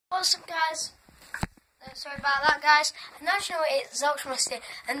what's up guys? Sorry about that guys. And as you know, it's zelchamaster,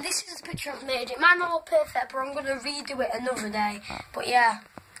 and this is the picture I've made. It might not look perfect, but I'm going to redo it another day. But yeah,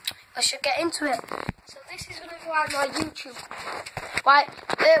 I should get into it. So this is going to be like my YouTube.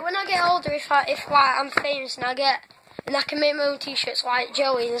 Like, when I get older, if I'm famous and I can make my own t-shirts like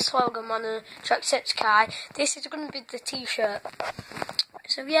Joey and the slogan on a Jacksepticeye, this is going to be the t-shirt.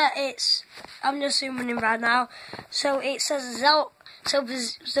 So yeah, I'm just zooming in right now. So it says so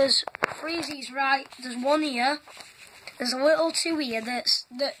there's three Z's right, there's one here, there's a little two here, this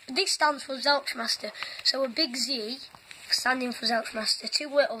stands for zelchamaster. So a big Z standing for zelchamaster, two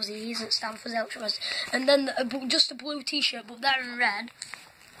little Z's that stand for zelchamaster, and then just a blue t-shirt, but they're in red.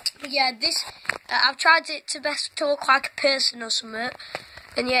 But yeah, this, I've tried it to look like a person or something,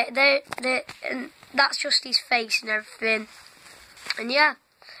 and yeah, and that's just his face and everything. And yeah,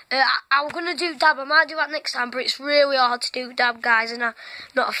 I'm going to do dab. I might do that next time, but it's really hard to do dab, guys, and I'm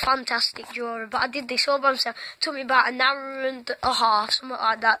not a fantastic drawer. But I did this all by myself. It took me about an hour and a half, something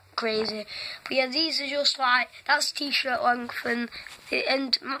like that, crazy. But yeah, these are just like, that's t-shirt length, and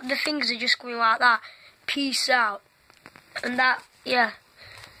the fingers are just going like that. Peace out. And that, yeah.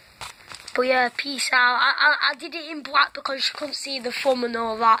 But yeah, peace out. I did it in black because you couldn't see the thumb and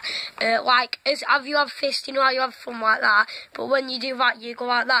all that. Have you have fist, you know how you have thumb like that? But when you do that, you go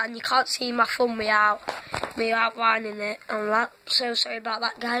like that and you can't see my thumb, me outlining it and that. So sorry about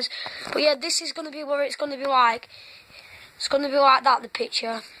that, guys. But yeah, this is going to be what it's going to be like. It's going to be like that, the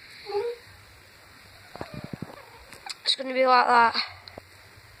picture. It's going to be like that.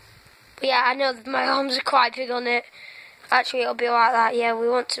 But yeah, I know my arms are quite big on it. Actually, it'll be like that. Yeah, we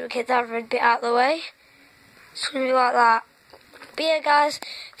want to get that red bit out of the way. It's going to be like that. But yeah, guys,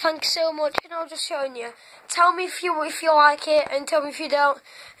 thank you so much. You know, just showing you. Tell me if you like it, and tell me if you don't.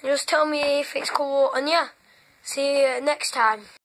 And just tell me if it's cool. And yeah, see you next time.